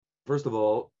first of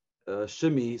all,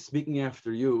 Shimi, speaking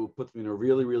after you puts me in a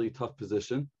really, really tough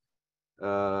position.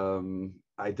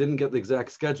 I didn't get the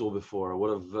exact schedule before. I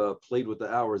would have played with the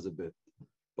hours a bit,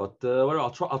 but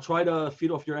I'll try to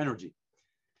feed off your energy.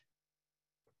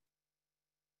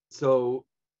 So,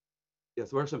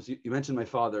 yes, you mentioned my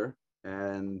father,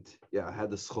 and yeah, I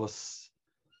had the schos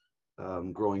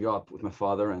growing up with my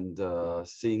father and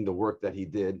seeing the work that he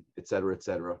did, etc.,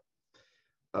 etc.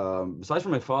 Besides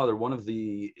from my father, one of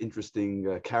the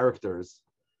interesting characters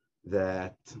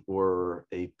that were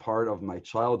a part of my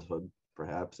childhood,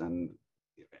 perhaps, and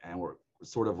were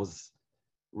sort of was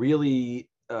really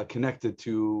connected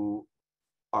to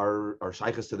our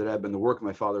shaykhs to the Rebbe and the work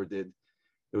my father did.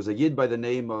 There was a yid by the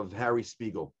name of Harry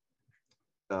Spiegel.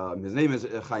 His name is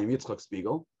Chaim Yitzchak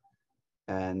Spiegel,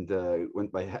 and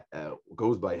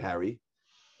goes by Harry.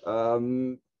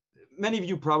 Many of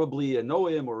you probably know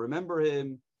him or remember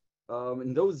him.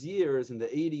 In those years, in the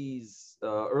 80s,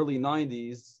 early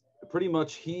 90s, pretty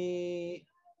much he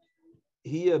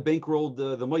bankrolled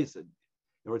the Mossad. In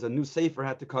other words, a new sefer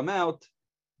had to come out.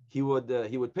 He would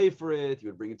pay for it. He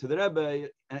would bring it to the Rebbe,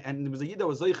 and it was a yid that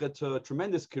was zeicha to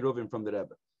tremendous kiruvim from the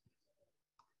Rebbe.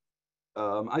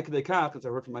 As I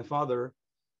heard from my father,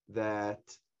 that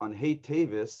on Hey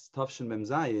Tevis, Tafshin Mem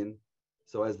Zayin,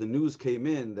 so as the news came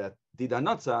in that Dida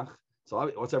Natzach, so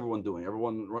what's everyone doing?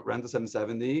 Everyone ran to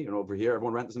 770, over here,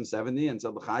 everyone ran to 770 and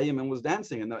said L'chaim and was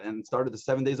dancing and started the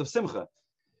 7 days of Simcha.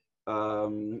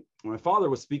 My father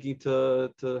was speaking to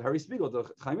Harry Spiegel,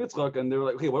 to Chaim Yitzchak, and they were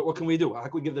like, okay, what can we do? How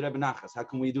can we give the Rebbe nachas? How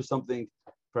can we do something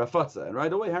for Hafatza? And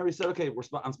right away, Harry said, okay,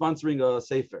 I'm sponsoring a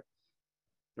sefer.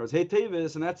 There was Hey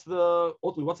Tevis, and that's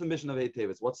ultimately, what's the mission of Hey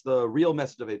Tevis? What's the real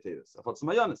message of Hey Tevis? Hafatza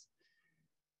Mayanis.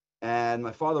 And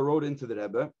my father wrote into the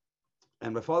Rebbe,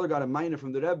 and my father got a minor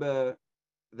from the Rebbe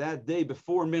that day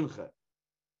before Mincha.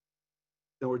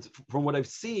 In other words, from what I've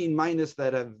seen, minus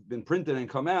that have been printed and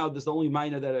come out, this is the only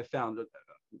minor that I found.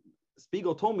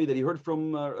 Spiegel told me that he heard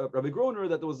from Rabbi Groner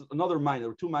that there was another minor. There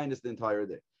were two minors the entire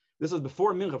day. This was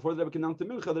before Mincha, before the Rebbe came down to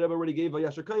Mincha. The Rebbe already gave a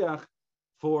Yasher Koyach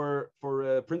for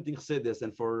printing Chassidus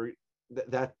and for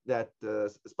that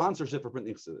sponsorship for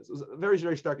printing Chassidus. It was a very,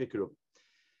 very stark Ikirub.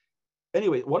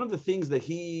 Anyway, one of the things that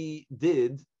he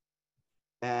did,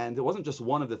 and it wasn't just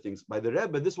one of the things, by the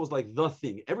Rebbe, this was like the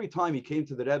thing. Every time he came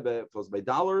to the Rebbe, it was by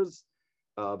dollars,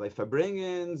 by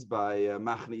Fabrengens, by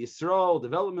Machne Yisrael,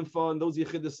 Development Fund, those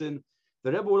Yechidusin.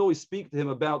 The Rebbe would always speak to him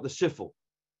about the shifel.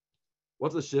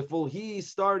 What's the shifel? He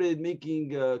started making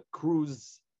these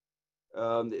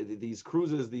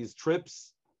cruises, these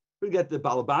trips. We'd get the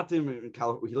Balabatim,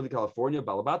 he lived in California,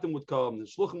 Balabatim would come, the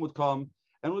Shluchim would come,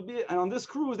 and on this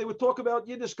cruise, they would talk about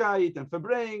Yiddishkeit and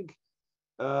Fabreng,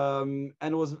 and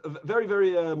it was very,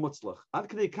 very mutzlach. Ad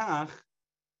kedei kach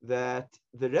that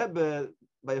the Rebbe,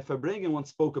 by a Fabrengen, once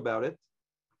spoke about it,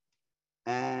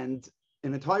 and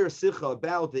an entire sicha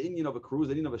about the Indian of a cruise,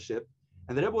 the Indian of a ship,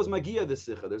 and the Rebbe was Magia the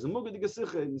sicha. There's a Mugadig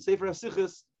sicha in Sefer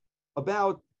HaSichas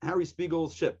about Harry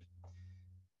Spiegel's ship.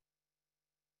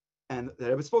 And the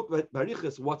Rebbe spoke about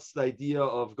Barichas, what's the idea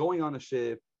of going on a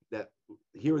ship, that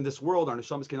here in this world, our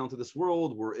Neshamahs came down to this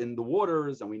world, we're in the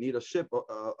waters, and we need a ship,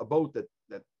 a boat that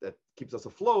keeps us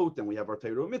afloat, and we have our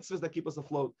Torah mitzvahs that keep us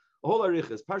afloat. A whole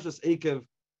arichas, Parshas Ekev,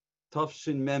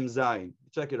 Tafshin Mem Zayin.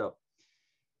 Check it out.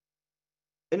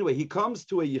 Anyway, he comes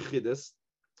to a Yechidus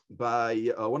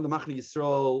by one of the Machne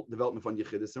Yisrael Development Fund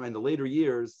Yechidus, and in the later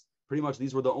years, pretty much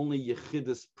these were the only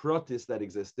Yechidus pratis that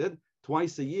existed.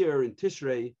 Twice a year in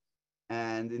Tishrei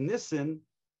and in Nisan,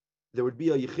 there would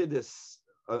be a Yechidus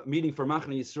meeting for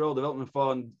Machne Yisrael Development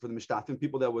Fund for the Mishtafim,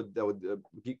 people that would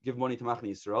give money to Machne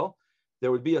Yisrael.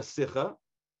 There would be a sicha,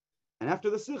 and after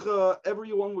the sicha,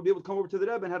 everyone would be able to come over to the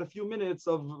Rebbe and had a few minutes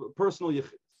of personal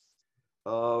yichid.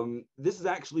 This is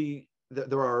actually,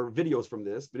 there are videos from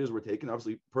this. Videos were taken,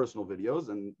 obviously personal videos,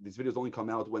 and these videos only come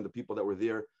out when the people that were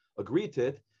there agreed to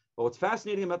it. But what's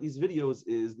fascinating about these videos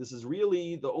is this is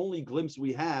really the only glimpse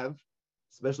we have,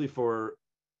 especially for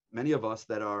many of us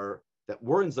that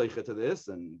were in Zeicha to this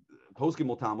and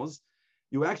post-Gimel Tammuz.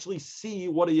 You actually see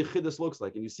what a Yechidus looks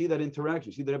like, and you see that interaction.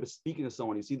 You see the Rebbe speaking to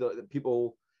someone. You see the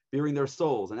people bearing their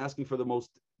souls and asking for the most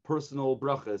personal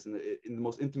brachas in the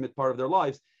most intimate part of their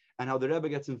lives, and how the Rebbe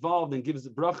gets involved and gives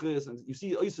brachas. And you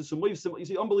see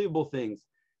unbelievable things,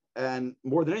 and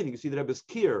more than anything, you see the Rebbe's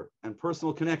care and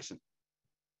personal connection.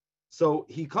 So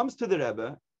he comes to the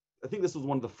Rebbe. I think this was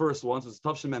one of the first ones. It was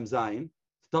Tavshem Mem Zayin,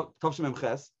 Tavshem Mem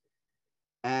Ches,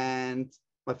 and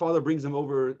my father brings him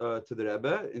over to the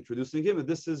Rebbe, introducing him. And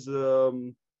this is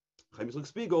Chaim Yitzchak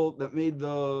Spiegel that made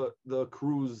the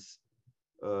cruise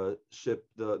ship,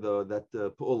 that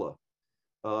Pu'ula.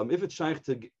 If it's shaykh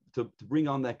to bring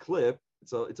on that clip,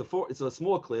 it's a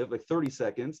small clip, like 30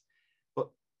 seconds. But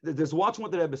there's watching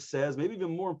what the Rebbe says. Maybe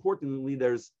even more importantly,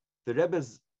 there's the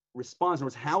Rebbe's response, or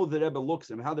how the Rebbe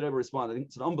looks at him, how the Rebbe responds. I think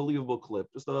it's an unbelievable clip.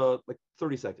 Just like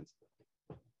 30 seconds.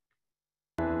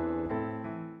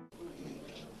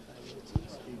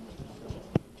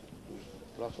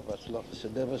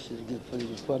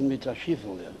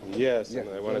 Yes, and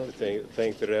I wanted to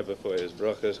thank the Rebbe for his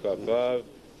brachas Chavav,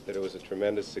 that it was a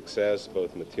tremendous success,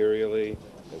 both materially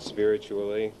and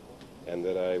spiritually, and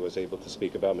that I was able to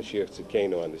speak about Moshiach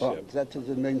Tzidkenu on the ship. That is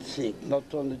the main thing, not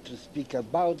only to speak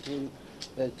about him,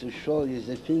 but to show you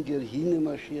the finger, Hine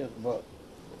Moshiach, but.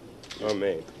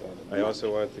 Amen. I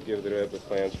also want to give the Rebbe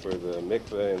plans for the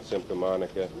mikveh in Simcha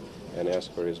Monica and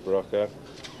ask for his bracha.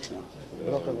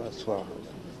 ברכה והצלחה.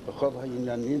 בכל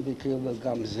העניינים בקרב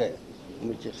גם זה.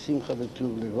 ומתייחסים לך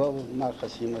בטוב לבוב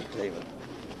ומאחסים הטבע.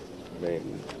 Amen.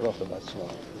 ברכה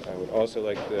והצלחה. I would also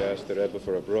like to ask the Rebbe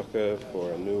for a bracha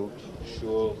for a new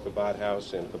shul, Chabad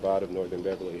house in Chabad of Northern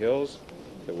Beverly Hills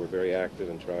that we're very active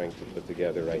in trying to put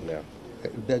together right now.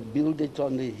 That build it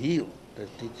on the hill, that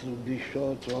it will be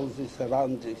shown to all the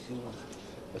surroundings. You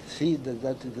will see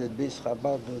that is the best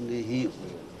Chabad on the hill.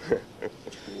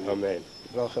 Amen.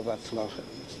 ברכה והצלחה.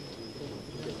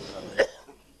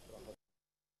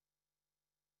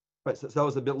 Right, so that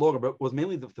was a bit longer, but it was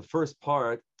mainly the first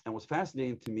part. And what's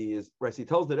fascinating to me is, right, so he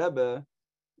tells the Rebbe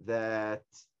that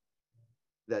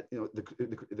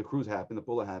the cruise happened, the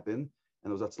pulla happened,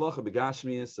 and there was atzlacha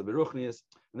begashmius, beruchnius,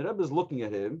 and the Rebbe is looking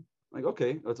at him like,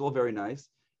 okay, that's all very nice.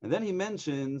 And then he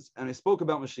mentions, and I spoke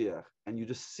about Moshiach, and you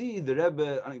just see the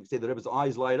Rebbe, I don't even say the Rebbe's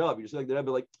eyes light up. You just see like the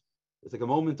Rebbe, like, it's like a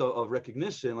moment of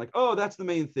recognition, like, oh, that's the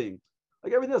main thing.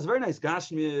 Like everything else, very nice,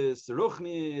 gashmius,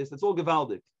 ruchnius, that's all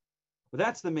gevaldik. But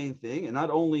that's the main thing, and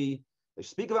not only they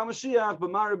speak about Moshiach,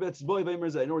 but marabet's boy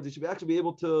v'emerzeh. In other words, you should actually be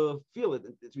able to feel it.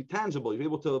 It should be tangible. You should be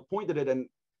able to point at it, and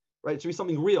right, it should be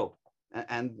something real.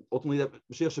 And ultimately, that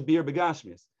Moshiach should be your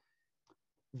begashmius.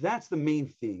 That's the main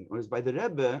thing. Whereas by the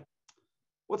Rebbe,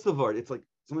 what's the word? It's like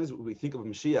sometimes when we think of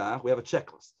Moshiach, we have a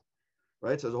checklist,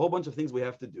 right? So there's a whole bunch of things we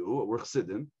have to do. We're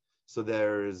chassidim. So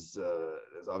there's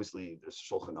obviously there's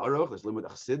Shulchan Aruch, there's Limud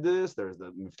Chassidus, there's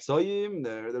the Mivtzoyim,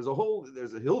 there's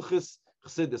a Hilchis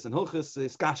Chassidus and Hilchis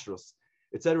Skashrus,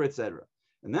 etc., etc.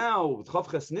 And now with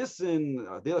Chavches Nissen,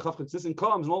 daily Chavches Nissen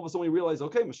comes, and all of a sudden we realize,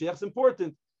 okay, Mashiach's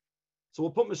important, so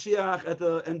we'll put Mashiach at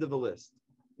the end of the list.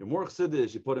 You're more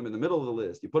Chassidus, you put him in the middle of the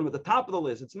list, you put him at the top of the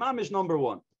list. It's mamish number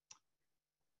one.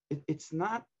 It's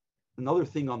not another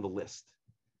thing on the list,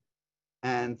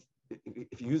 and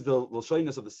if you use the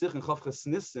Lashonis of the Sich and Chavches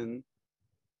Nissen,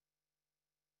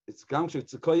 it's in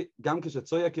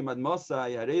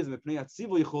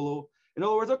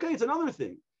other words, okay, it's another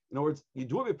thing. In other words, you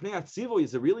do it with Pnei Atzivo.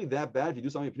 Is it really that bad if you do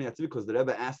something with Pnei Atzivo because the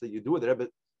Rebbe asked that you do it? The Rebbe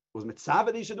was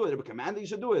mitzvah that you should do it. The Rebbe commanded you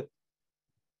should do it.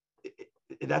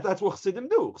 That's what Chassidim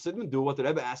do. Chassidim do what the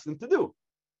Rebbe asked them to do.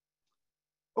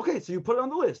 Okay, so you put it on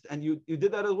the list, and you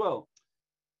did that as well.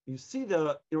 You see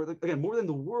again, more than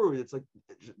the word, it's like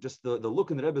just the look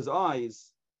in the Rebbe's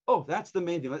eyes. Oh, that's the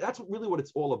main thing. That's really what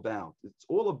it's all about. It's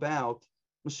all about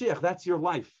Mashiach. That's your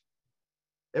life.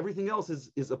 Everything else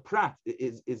is a prat,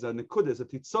 is a nekudah, is a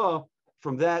titzah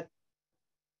from that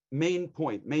main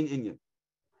point, main inyan.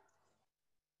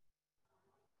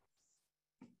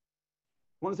 I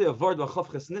want to say a word about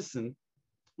Chavches Nissen,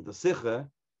 the Sicha,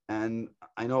 and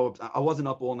I know I wasn't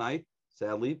up all night,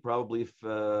 sadly. Probably if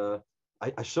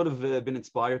I should have been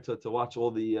inspired to watch all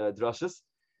the drashas,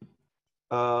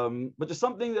 but just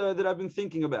something that I've been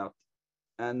thinking about,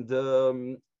 and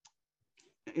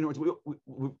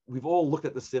we've all looked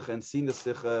at the Sicha and seen the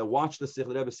Sicha, watched the Sicha,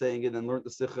 the Rebbe saying it, and learned the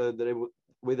Sicha, the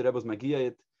way the Rebbe was magia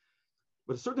it.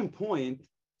 But at a certain point,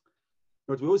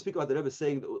 we always speak about the Rebbe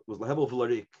saying that it was Lahebel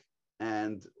V'larik,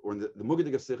 or in the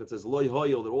Mugadik of Sicha, it says Loi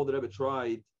Hoyel, that all the Rebbe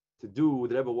tried to do,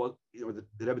 the Rebbe was, the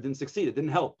Rebbe didn't succeed, it didn't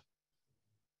help.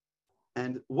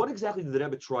 And what exactly did the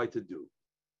Rebbe try to do?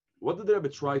 What did the Rebbe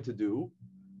try to do?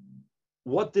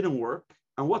 What didn't work?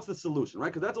 And what's the solution,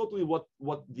 right? Because that's ultimately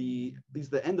what the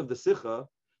end of the Sicha.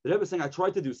 The Rebbe is saying, I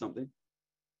tried to do something.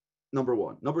 Number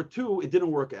one. Number two, it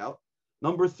didn't work out.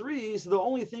 Number three, so the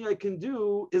only thing I can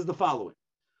do is the following.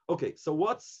 Okay, so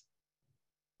what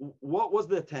was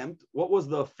the attempt? What was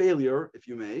the failure, if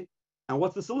you may? And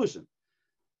what's the solution?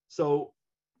 So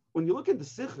when you look at the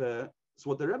Sicha, so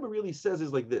what the Rebbe really says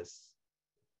is like this.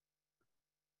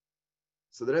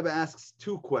 So the Rebbe asks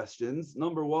two questions.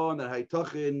 Number one, that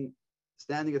Haytachin,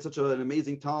 standing at such an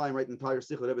amazing time, right? The entire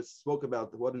Sikh, the Rebbe spoke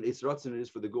about what an Eis Ratzon it is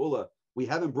for the Geula. We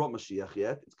haven't brought Mashiach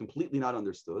yet. It's completely not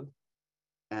understood.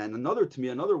 And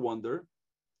another wonder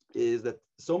is that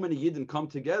so many Yidden come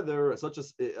together at such an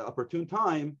opportune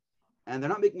time, and they're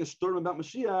not making a storm about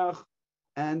Mashiach,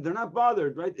 and they're not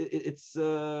bothered, right? It's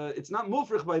not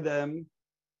mufrich by them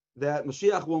that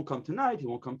Mashiach won't come tonight, he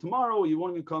won't come tomorrow, he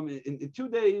won't even come in 2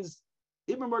 days.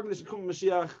 Even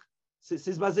Mashiach,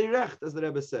 as the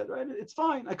Rebbe said, right? It's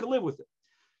fine, I can live with it.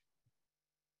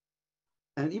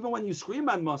 And even when you scream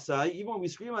on Masai, even when we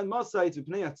scream on Masai, it's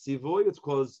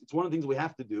because it's one of the things we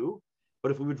have to do.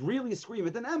 But if we would really scream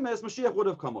it in MS, Mashiach would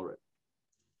have come already.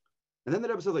 And then the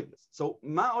Rebbe says like this. So,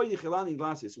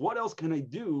 what else can I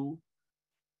do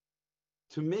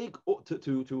to make,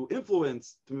 to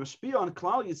influence, to mashpia on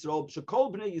Klal Yisrael,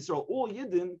 Shekol Bnei Yisrael, all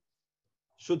Yidden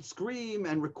should scream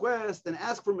and request and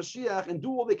ask for Mashiach and do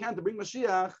all they can to bring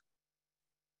Mashiach.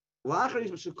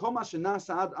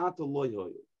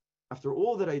 After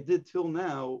all that I did till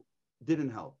now, didn't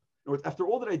help. In other words, after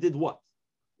all that I did, what?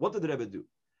 What did the Rebbe do?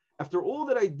 After all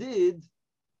that I did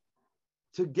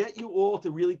to get you all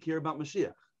to really care about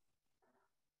Mashiach.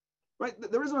 Right?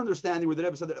 There is an understanding where the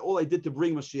Rebbe said that all I did to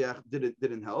bring Mashiach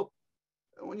didn't help.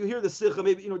 When you hear the Sikha,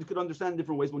 maybe you could understand in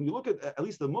different ways. When you look at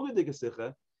least the Mugadik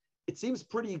Sikha, it seems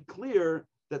pretty clear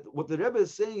that what the Rebbe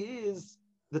is saying is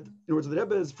that, in other words, the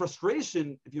Rebbe's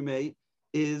frustration, if you may,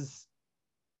 is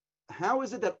how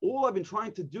is it that all I've been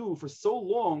trying to do for so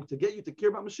long to get you to care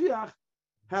about Mashiach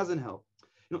hasn't helped?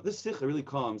 This Sikha really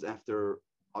comes after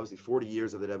obviously 40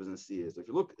 years of the Rebbe's Nesiyas. If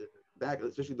you look back,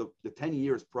 especially the 10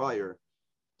 years prior,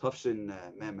 Tafshin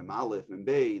Mem Aleph Mem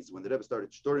Beis, when the Rebbe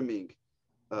started storming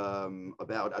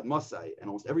about Ad Masai, and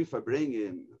almost every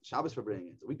Farbrengen, Shabbos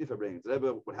Farbrengen, weekday Farbrengen, the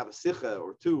Rebbe would have a Sikha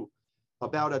or two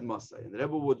about Ad Masai, and the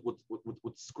Rebbe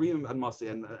would scream Ad Masai,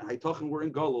 and Haytachin were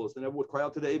in Golos, and the Rebbe would cry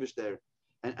out to the Eibush there,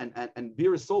 and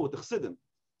bear his soul with the Chassidim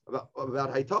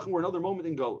about Haytachin were another moment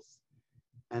in Golos.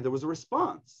 And there was a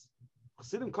response.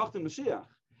 Chassidim kachtim Mashiach.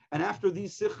 And after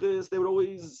these sikhs, they would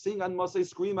always sing Ad Masai,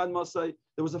 scream Ad Masai.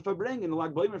 There was a Farbrengen, a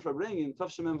Lag Baimer Farbrengen,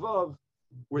 Tafshem and Vav,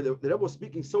 where the Rebbe was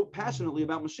speaking so passionately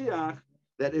about Mashiach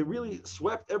that it really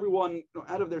swept everyone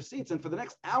out of their seats. And for the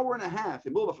next hour and a half,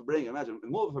 in Mulva Farbrengen, imagine, in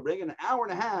Mulva Farbrengen, an hour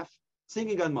and a half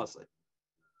singing Ad Masai.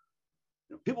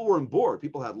 People weren't bored.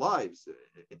 People had lives.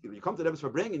 You come to the Rebbe's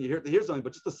Farbrengen, you hear something,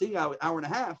 but just to sing an hour and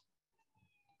a half.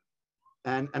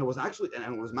 And it was actually,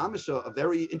 and it was mamish a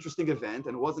very interesting event,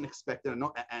 and it wasn't expected,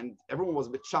 and everyone was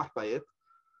a bit shocked by it.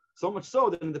 So much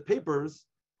so that in the papers,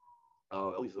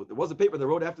 at least there was a paper that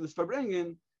wrote after this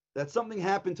Farbrengen that something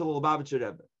happened to the Lubavitcher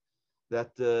Rebbe.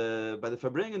 That by the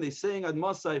Farbrengen they sang Ad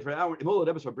Masai for an hour. In the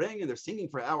Rebbe's Farbrengen, they're singing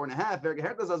for an hour and a half.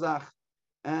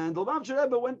 And the Lubavitcher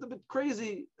Rebbe went a bit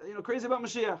crazy, crazy about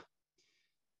Mashiach.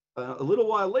 A little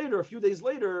while later, a few days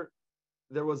later,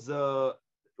 there was a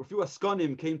few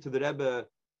Askanim came to the Rebbe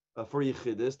for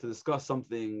Yechidus to discuss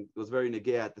something that was very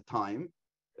negay at the time.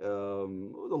 The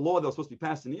law that was supposed to be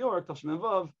passed in New York, Tashmim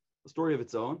Vav, a story of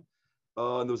its own.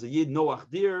 And there was a Yid Noach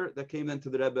Dir that came then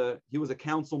to the Rebbe. He was a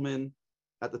councilman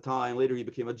at the time. Later he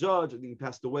became a judge. I think he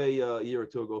passed away a year or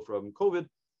two ago from COVID.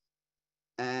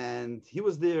 And he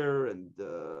was there, and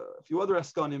a few other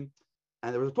Askanim.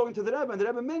 And they were talking to the Rebbe, and the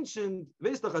Rebbe mentioned,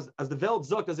 as the Welt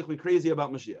sagt, as if we're crazy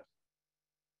about Mashiach.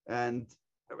 And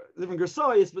different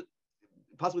Gersayis, but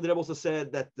possibly the Rebbe also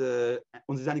said that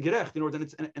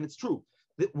and it's true.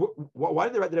 Why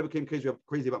did the Rebbe become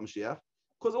crazy about Mashiach?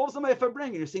 Because all of a sudden, if I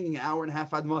bring you're singing an hour and a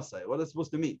half Ad Masai, what is it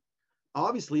supposed to mean?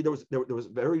 Obviously, there was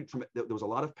a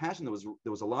lot of passion.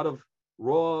 There was a lot of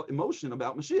raw emotion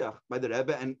about Mashiach by the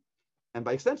Rebbe, and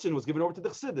by extension was given over to the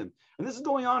Chassidim. And this is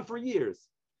going on for years.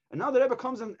 And now the Rebbe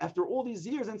comes in after all these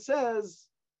years and says,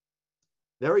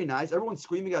 very nice, everyone's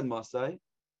screaming Ad Masai.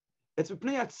 It's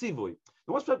Pnei Atzivoy.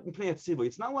 Now, what's Pnei Atzivoy?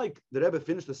 It's not like the Rebbe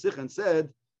finished the Sikh and said,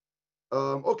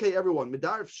 okay, everyone,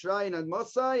 Medarf Shrayin Ad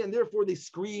Masai, and therefore they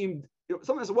screamed.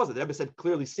 Sometimes it wasn't. The Rebbe said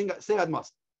clearly, say Ad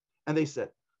Masai. And they said.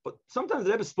 But sometimes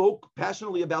the Rebbe spoke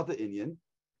passionately about the Inyan,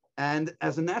 and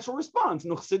as a natural response,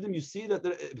 in Chassidim, you see that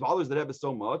it bothers the Rebbe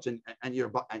so much, and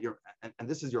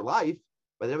this is your life,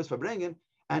 by the Rebbe's Farbrengen,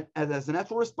 and as a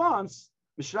natural response,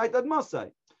 Mishrayit Ad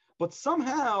Masai. But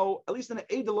somehow, at least in an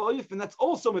Eid Eloif, and that's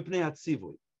also Mipnei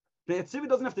Hatzivoy. Mipnei Hatzivoy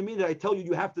doesn't have to mean that I tell you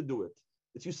you have to do it.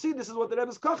 It's you see this is what the Rebbe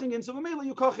is koching in, so Mamela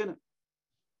you koch in it.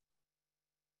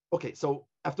 Okay, so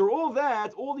after all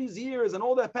that, all these years and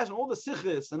all that passion, all the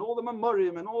sichis and all the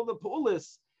mamorim and all the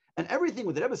pu'ulis and everything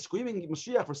with the Rebbe screaming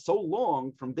Mashiach for so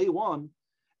long from day one,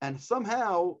 and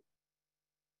somehow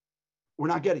we're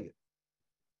not getting it.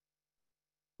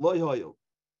 Lo yoyel.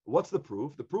 What's the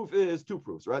proof? The proof is two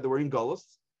proofs, right? That we're in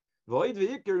Galus.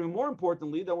 More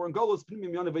importantly, that we're in Galus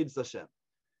Pnimim Yon Avedis Hashem.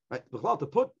 Right? To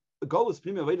put Galus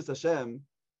Pnimim Avedis Hashem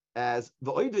as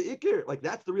the Oid Ve'ikir, like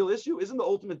that's the real issue, isn't the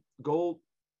ultimate goal.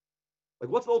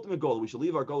 Like what's the ultimate goal? We should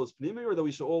leave our Galus Pnimim, or that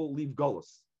we should all leave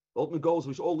Galus? The ultimate goal is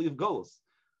we should all leave Golos.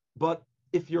 But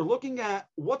if you're looking at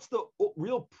what's the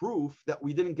real proof that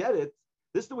we didn't get it,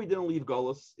 this that we didn't leave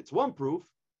Golos, it's one proof,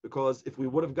 because if we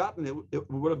would have gotten it,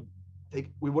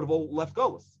 we would have all left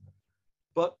Golos.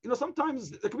 But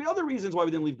sometimes there could be other reasons why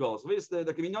we didn't leave Golos. There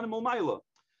could be none in Mulmaila.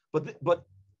 But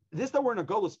this that we're in a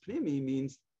Golos Primi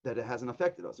means that it hasn't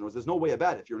affected us. In other words, there's no way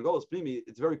about it. If you're in Golos Primi,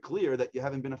 it's very clear that you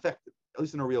haven't been affected, at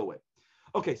least in a real way.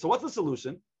 Okay, so what's the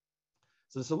solution?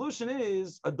 So the solution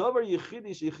is a davar yichidi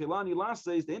sheichilani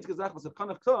lases the intzgezach was a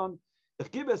kanachton ich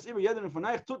gebe es über jeden von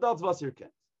euch tut als was ihr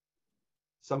kennt.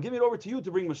 So I'm giving it over to you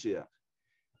to bring Moshiach.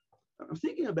 I'm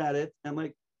thinking about it and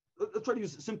let's try to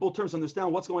use simple terms to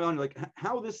understand what's going on,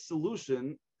 how this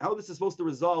is supposed to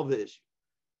resolve the issue,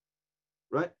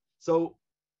 right? So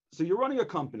you're running a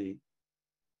company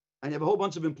and you have a whole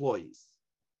bunch of employees,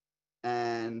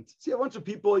 and see a bunch of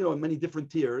people, in many different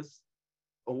tiers,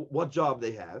 what job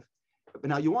they have. But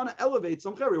now you want to elevate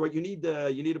some area, right? You need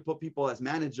to put people as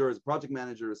managers, project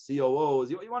managers, COOs.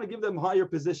 You want to give them higher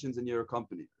positions in your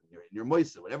company, in your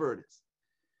moisa, whatever it is.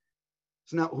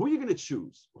 So now, who are you going to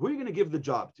choose? Who are you going to give the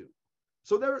job to?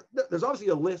 So there's obviously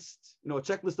a list, a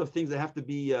checklist of things that have to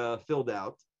be filled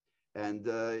out, and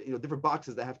different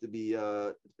boxes that have to be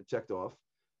checked off.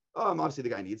 Obviously, the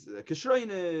guy needs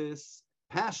kashreinus,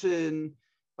 passion,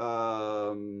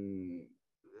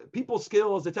 people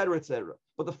skills, etc., etc.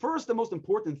 But the first and most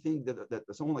important thing that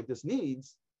someone like this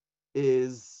needs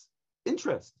is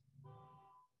interest,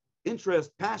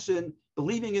 passion,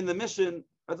 believing in the mission.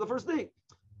 That's the first thing.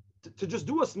 To just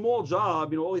do a small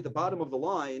job, only at the bottom of the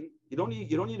line, you don't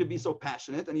need to be so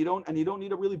passionate, and you don't need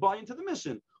to really buy into the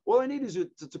mission. All I need is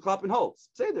you to clap and hold.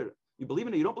 Say there, you believe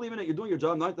in it, you don't believe in it, you're doing your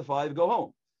job 9 to 5, go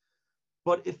home.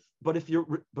 But if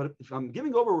I'm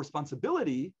giving over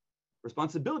responsibility,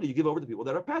 you give over to people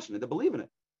that are passionate, that believe in it.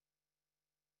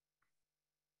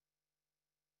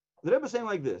 The Rebbe is saying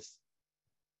like this.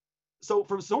 So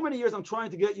for so many years, I'm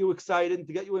trying to get you excited,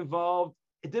 to get you involved.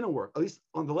 It didn't work, at least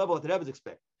on the level that the Rebbe is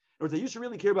expecting. In other words, you should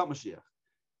really care about Moshiach.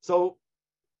 So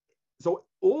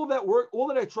all that work, all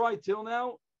that I tried till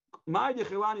now,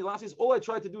 all I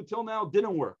tried to do till now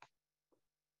didn't work.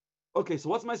 Okay, so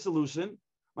what's my solution?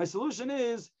 My solution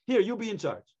is, here, you be in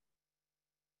charge.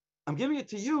 I'm giving it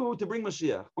to you to bring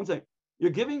Moshiach. One second.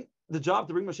 You're giving the job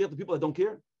to bring Moshiach to people that don't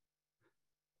care?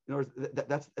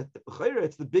 That's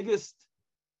it's the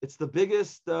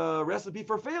biggest recipe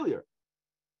for failure.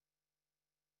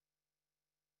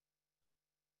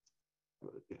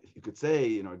 You could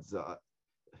say,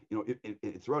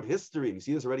 throughout history, and you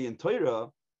see this already in Torah,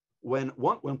 when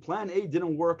Plan A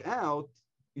didn't work out,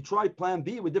 you tried Plan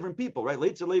B with different people, right? When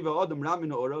the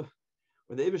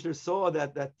Eibishter saw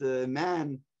that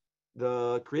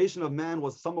the creation of man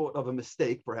was somewhat of a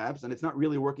mistake, perhaps, and it's not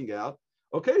really working out.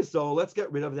 Okay, so let's get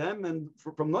rid of them, and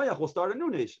from Noach we'll start a new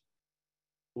nation.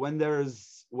 When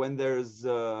there's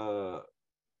by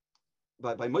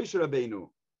Moshe Rabbeinu,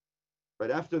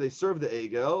 right after they serve the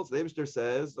Egels, the Eibishter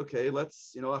says, okay,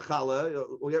 let's achala,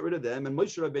 we'll get rid of them, and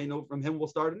Moshe Rabbeinu, from him we'll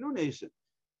start a new nation.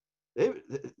 Because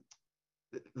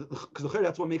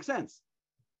that's what makes sense.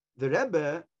 The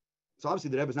Rebbe, so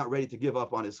obviously the Rebbe is not ready to give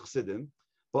up on his chassidim.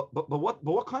 But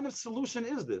what kind of solution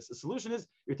is this? The solution is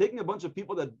you're taking a bunch of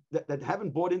people that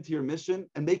haven't bought into your mission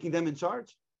and making them in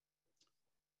charge.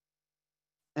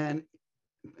 And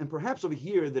perhaps over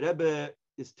here the Rebbe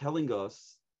is telling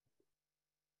us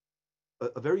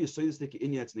a very yesodistic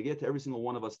inyat to get to every single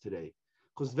one of us today.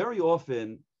 Because very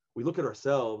often we look at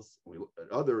ourselves, we look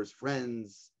at others,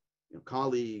 friends,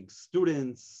 colleagues,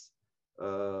 students,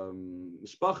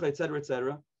 mishpacha,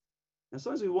 etc., and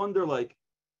sometimes we wonder,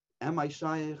 am I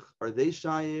shaykh? Are they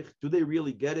shaykh? Do they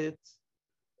really get it?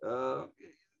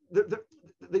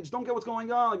 They just don't get what's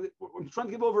going on. We're trying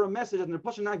to give over a message and they're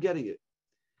pushing not getting it.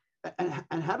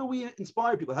 And how do we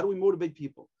inspire people? How do we motivate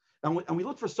people? And we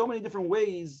look for so many different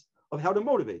ways of how to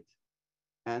motivate.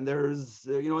 And there's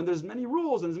many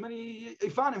rules and there's many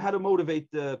ifanim how to motivate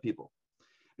people.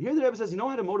 And here the Rebbe says,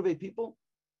 how to motivate people?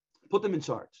 Put them in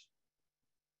charge.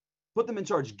 Put them in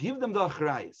charge. Give them the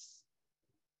achrayis.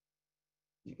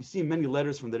 You see many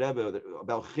letters from the Rebbe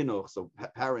about chinuch, so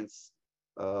parents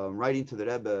writing to the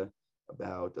Rebbe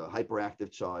about a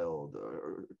hyperactive child,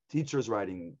 or teachers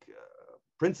writing,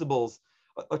 principals,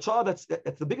 a child that's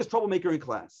the biggest troublemaker in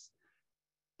class.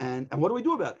 And what do we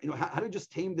do about it? How do we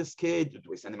just tame this kid? Do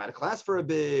we send him out of class for a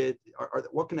bit? Or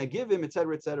what can I give him, et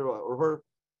cetera, or her?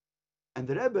 And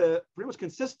the Rebbe pretty much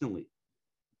consistently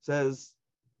says,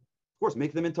 of course,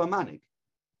 make them into a manig.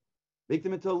 Make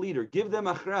them into a leader. Give them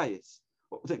achrayis.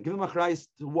 Give them achrayis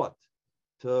to what?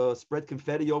 To spread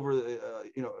confetti over,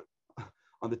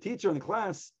 on the teacher in the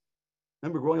class.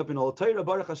 Remember growing up in Al-Taira,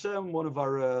 Baruch Hashem, one of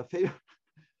our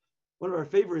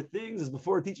favorite things is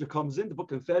before a teacher comes in to put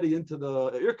confetti into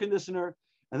the air conditioner,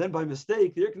 and then by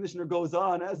mistake the air conditioner goes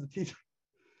on as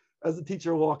the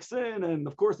teacher walks in, and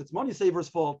of course it's money saver's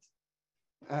fault.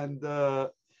 And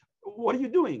what are you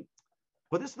doing?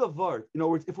 But this is the vart.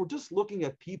 If we're just looking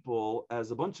at people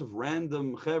as a bunch of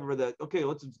random chevra that, okay,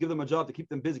 let's give them a job to keep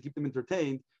them busy, keep them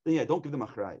entertained, then yeah, don't give them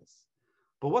achrayis.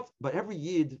 But every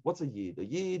yid, what's a yid? A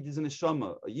yid is a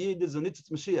Neshamah. A yid is a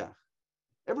nitzutz Moshiach.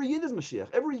 Every yid is Moshiach.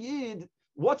 Every yid,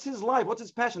 what's his life? What's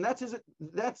his passion? That's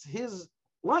his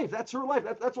life. That's her life.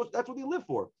 That's what they live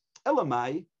for.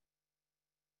 Elamai.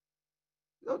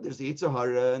 There's the Yetzer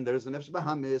Hara, and there's the Nefesh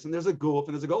Bahamis, and there's a Guf,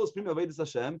 and there's a Golus Prima Avedis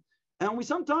Hashem. And we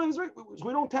sometimes,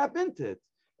 we don't tap into it.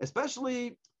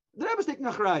 Especially, the Rebbe is taking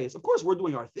achrayis. Of course, we're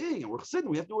doing our thing, and we're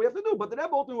sitting, we have to do what we have to do, but the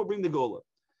Rebbe ultimately will bring the Gola.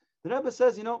 The Rebbe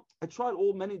says, I tried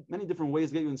many different ways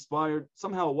to get you inspired.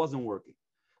 Somehow it wasn't working.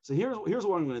 So here's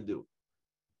what I'm going to do.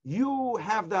 You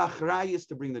have the achrayis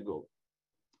to bring the Gola.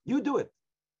 You do it.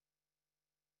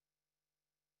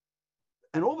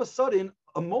 And all of a sudden,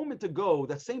 a moment ago,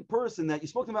 that same person that you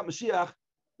spoke about Moshiach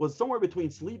was somewhere between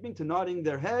sleeping to nodding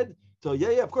their head to,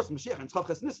 yeah, of course, Moshiach and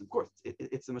Tzchaf Nissan. Of course,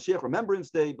 it's the Moshiach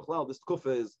Remembrance Day. This Kufa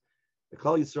is, the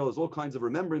Klal Yisrael is all kinds of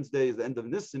remembrance days, the end of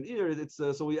Nissan year.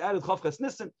 So we added Tzchaf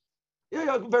Nissan.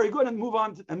 Yeah, very good, and move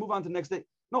on to the next day.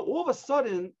 No, all of a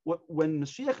sudden, when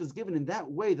Moshiach is given in that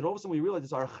way, that all of a sudden we realize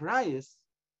it's our achrayis,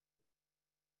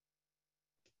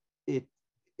 it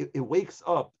wakes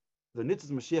up the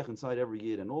nitzutz Moshiach inside every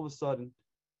yid, and all of a sudden,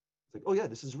 it's like, oh yeah,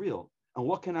 this is real. And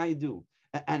what can I do?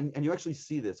 And you actually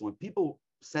see this when people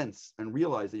sense and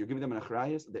realize that you're giving them an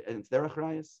achrayis, and it's their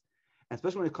achrayis, and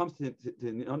especially when it comes to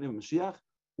Moshiach,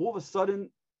 all of a sudden,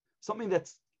 something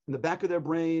that's in the back of their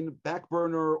brain, back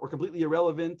burner, or completely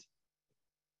irrelevant,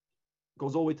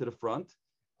 goes all the way to the front.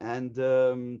 And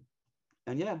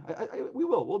yeah,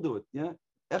 we'll do it. Yeah.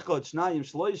 Echad, Shnayim,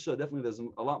 Shloisha, definitely there's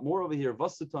a lot more over here.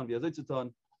 Vassutan,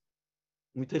 V'yazitzutan.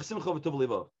 We take simcha v'tov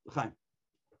levav. L'chaim.